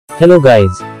Hello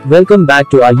guys, welcome back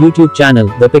to our YouTube channel,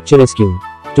 The Picture Rescue.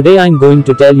 Today I'm going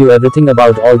to tell you everything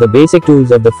about all the basic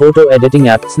tools of the photo editing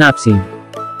app, Snapseed.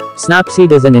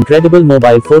 Snapseed is an incredible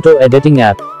mobile photo editing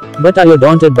app, but are you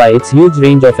daunted by its huge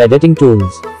range of editing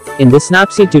tools? In this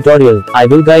Snapseed tutorial, I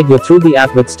will guide you through the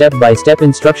app with step-by-step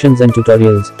instructions and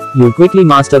tutorials. You'll quickly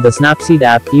master the Snapseed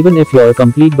app even if you're a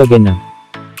complete beginner.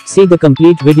 See the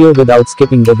complete video without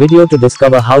skipping the video to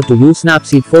discover how to use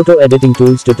Snapseed photo editing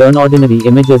tools to turn ordinary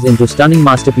images into stunning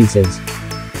masterpieces.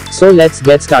 So let's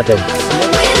get started.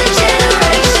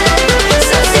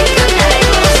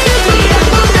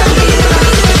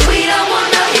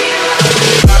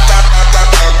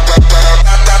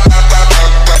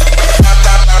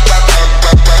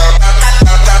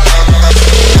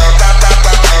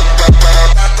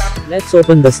 Let's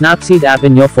open the Snapseed app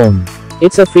in your phone.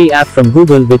 It's a free app from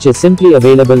Google which is simply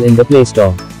available in the Play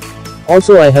Store.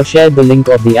 Also, I have shared the link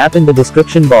of the app in the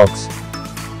description box.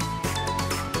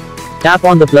 Tap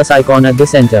on the plus icon at the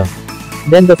center.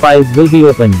 Then the files will be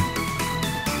opened.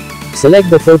 Select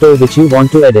the photo which you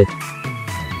want to edit.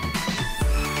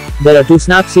 There are two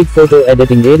Snapseed photo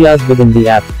editing areas within the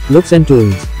app, Looks and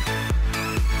Tools.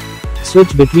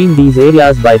 Switch between these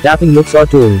areas by tapping Looks or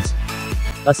Tools.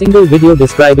 A single video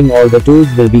describing all the tools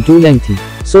will be too lengthy.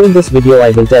 So in this video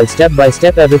I will tell step by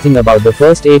step everything about the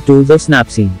first 8 tools of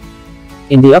Snapseed.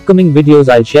 In the upcoming videos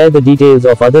I'll share the details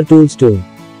of other tools too.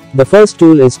 The first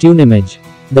tool is Tune Image.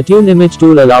 The Tune Image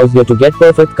tool allows you to get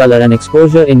perfect color and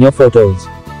exposure in your photos.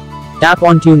 Tap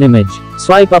on Tune Image.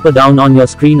 Swipe up or down on your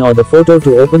screen or the photo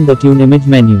to open the Tune Image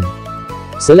menu.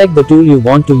 Select the tool you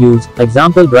want to use,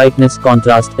 example brightness,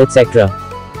 contrast, etc.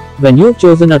 When you've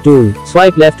chosen a tool,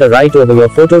 swipe left or right over your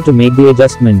photo to make the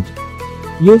adjustment.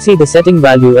 You'll see the setting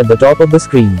value at the top of the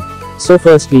screen. So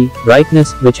firstly,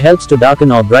 brightness, which helps to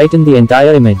darken or brighten the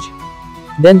entire image.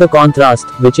 Then the contrast,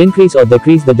 which increase or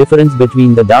decrease the difference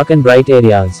between the dark and bright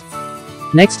areas.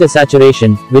 Next is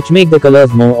saturation, which make the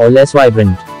colors more or less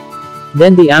vibrant.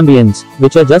 Then the ambience,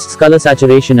 which adjusts color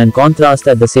saturation and contrast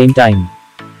at the same time.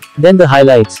 Then the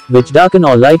highlights, which darken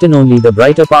or lighten only the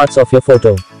brighter parts of your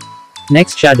photo.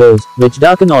 Next shadows, which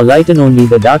darken or lighten only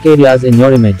the dark areas in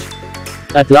your image.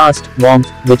 At last, warmth,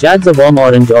 which adds a warm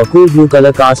orange or cool blue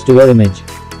color cast to your image.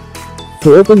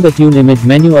 To open the Tune Image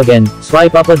menu again,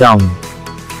 swipe up or down.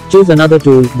 Choose another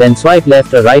tool, then swipe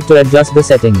left or right to adjust the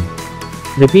setting.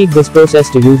 Repeat this process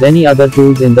to use any other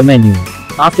tools in the menu.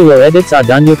 After your edits are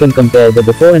done, you can compare the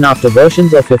before and after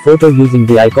versions of your photo using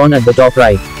the icon at the top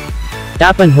right.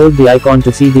 Tap and hold the icon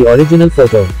to see the original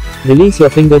photo. Release your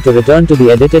finger to return to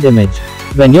the edited image.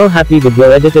 When you're happy with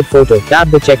your edited photo, tap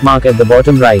the check mark at the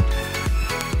bottom right.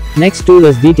 Next tool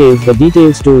is Details. The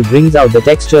Details tool brings out the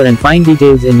texture and fine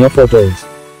details in your photos.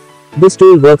 This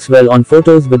tool works well on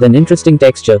photos with an interesting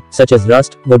texture, such as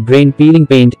rust, wood grain, peeling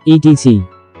paint, etc.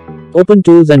 Open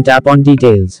Tools and tap on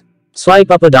Details.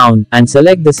 Swipe up or down, and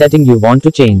select the setting you want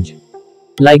to change.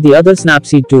 Like the other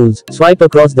Snapseed tools, swipe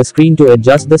across the screen to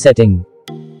adjust the setting.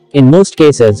 In most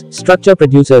cases, structure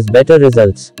produces better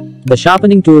results. The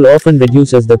Sharpening tool often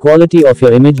reduces the quality of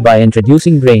your image by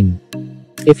introducing grain.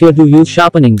 If you do use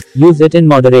sharpening, use it in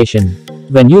moderation.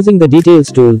 When using the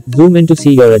Details tool, zoom in to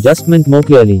see your adjustment more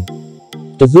clearly.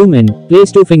 To zoom in,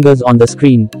 place 2 fingers on the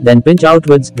screen, then pinch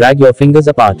outwards, drag your fingers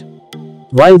apart.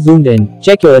 While zoomed in,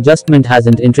 check your adjustment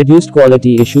hasn't introduced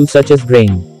quality issues such as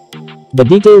grain. The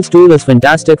Details tool is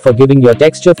fantastic for giving your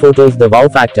texture photos the wow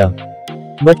factor.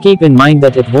 But keep in mind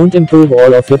that it won't improve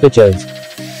all of your pictures.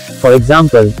 For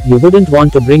example, you wouldn't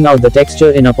want to bring out the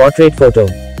texture in a portrait photo.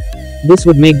 This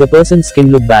would make the person's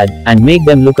skin look bad, and make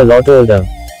them look a lot older.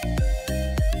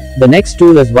 The next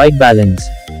tool is White Balance.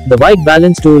 The White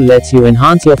Balance tool lets you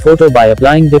enhance your photo by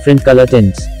applying different color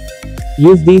tints.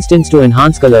 Use these tints to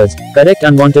enhance colors, correct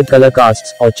unwanted color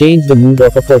casts, or change the mood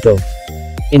of a photo.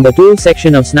 In the Tools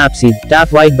section of Snapseed,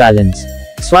 tap White Balance.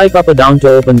 Swipe up or down to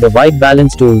open the White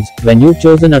Balance tools. When you've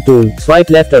chosen a tool, swipe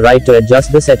left or right to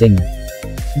adjust the setting.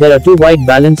 There are 2 White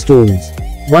Balance tools.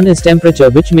 One is Temperature,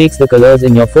 which makes the colors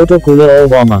in your photo cooler or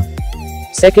warmer.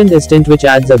 Second is Tint, which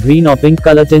adds a green or pink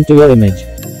color tint to your image.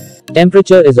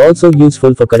 Temperature is also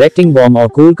useful for correcting warm or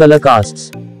cool color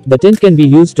casts. The tint can be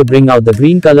used to bring out the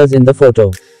green colors in the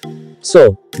photo.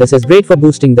 So, this is great for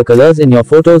boosting the colors in your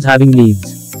photos having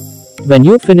leaves. When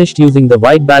you've finished using the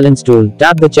White Balance tool,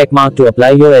 tap the check mark to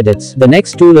apply your edits. The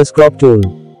next tool is Crop tool.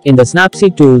 In the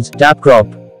Snapseed tools, tap Crop.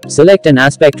 Select an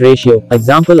aspect ratio,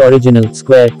 example original,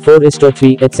 square,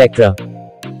 4:3, etc.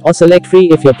 Or select free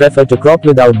if you prefer to crop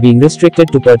without being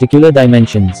restricted to particular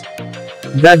dimensions.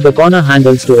 Drag the corner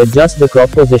handles to adjust the crop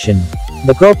position.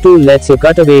 The crop tool lets you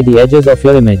cut away the edges of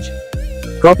your image.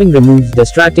 Cropping removes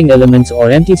distracting elements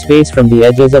or empty space from the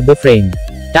edges of the frame.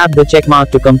 Tap the check mark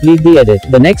to complete the edit.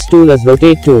 The next tool is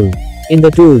Rotate tool. In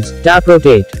the Tools, tap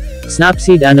Rotate.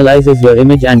 Snapseed analyzes your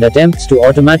image and attempts to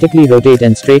automatically rotate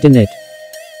and straighten it.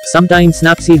 Sometimes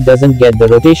Snapseed doesn't get the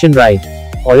rotation right,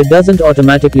 or it doesn't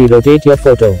automatically rotate your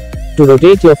photo. To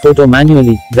rotate your photo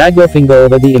manually, drag your finger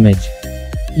over the image.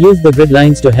 Use the grid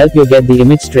lines to help you get the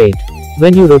image straight.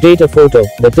 When you rotate a photo,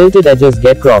 the tilted edges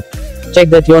get cropped. Check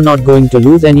that you're not going to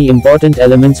lose any important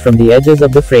elements from the edges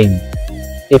of the frame.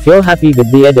 If you're happy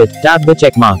with the edit, tap the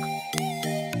check mark.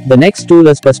 The next tool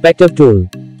is Perspective tool.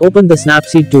 Open the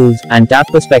Snapseed tools, and tap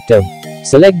Perspective.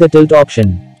 Select the Tilt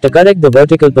option. To correct the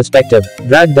vertical perspective,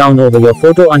 drag down over your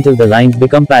photo until the lines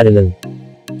become parallel.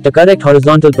 To correct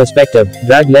horizontal perspective,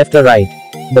 drag left or right.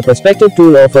 The Perspective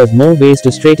tool offers more ways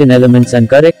to straighten elements and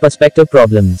correct perspective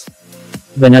problems.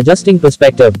 When adjusting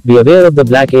perspective, be aware of the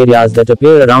black areas that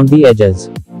appear around the edges.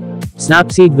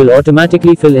 Snapseed will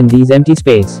automatically fill in these empty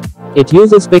space. It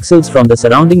uses pixels from the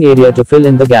surrounding area to fill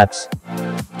in the gaps.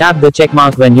 Tap the check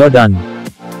mark when you're done.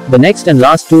 The next and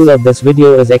last tool of this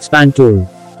video is Expand tool.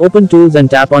 Open Tools and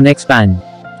tap on Expand.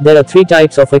 There are 3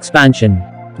 types of expansion.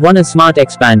 One is Smart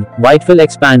Expand, White Fill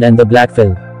Expand and the Black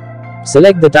Fill.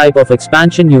 Select the type of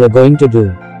expansion you are going to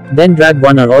do. Then drag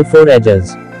one or all 4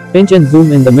 edges. Pinch and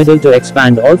zoom in the middle to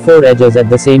expand all 4 edges at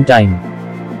the same time.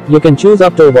 You can choose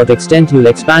up to what extent you'll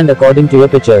expand according to your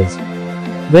pictures.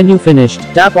 When you finished,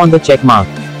 tap on the check mark.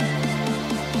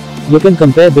 You can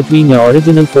compare between your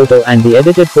original photo and the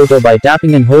edited photo by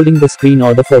tapping and holding the screen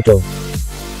or the photo.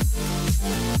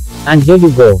 And here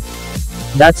you go.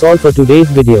 That's all for today's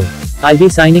video. I'll be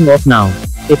signing off now.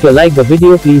 If you like the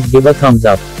video, please give a thumbs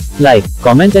up, like,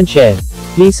 comment and share.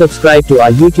 Please subscribe to our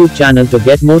YouTube channel to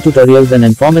get more tutorials and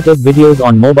informative videos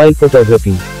on mobile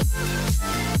photography.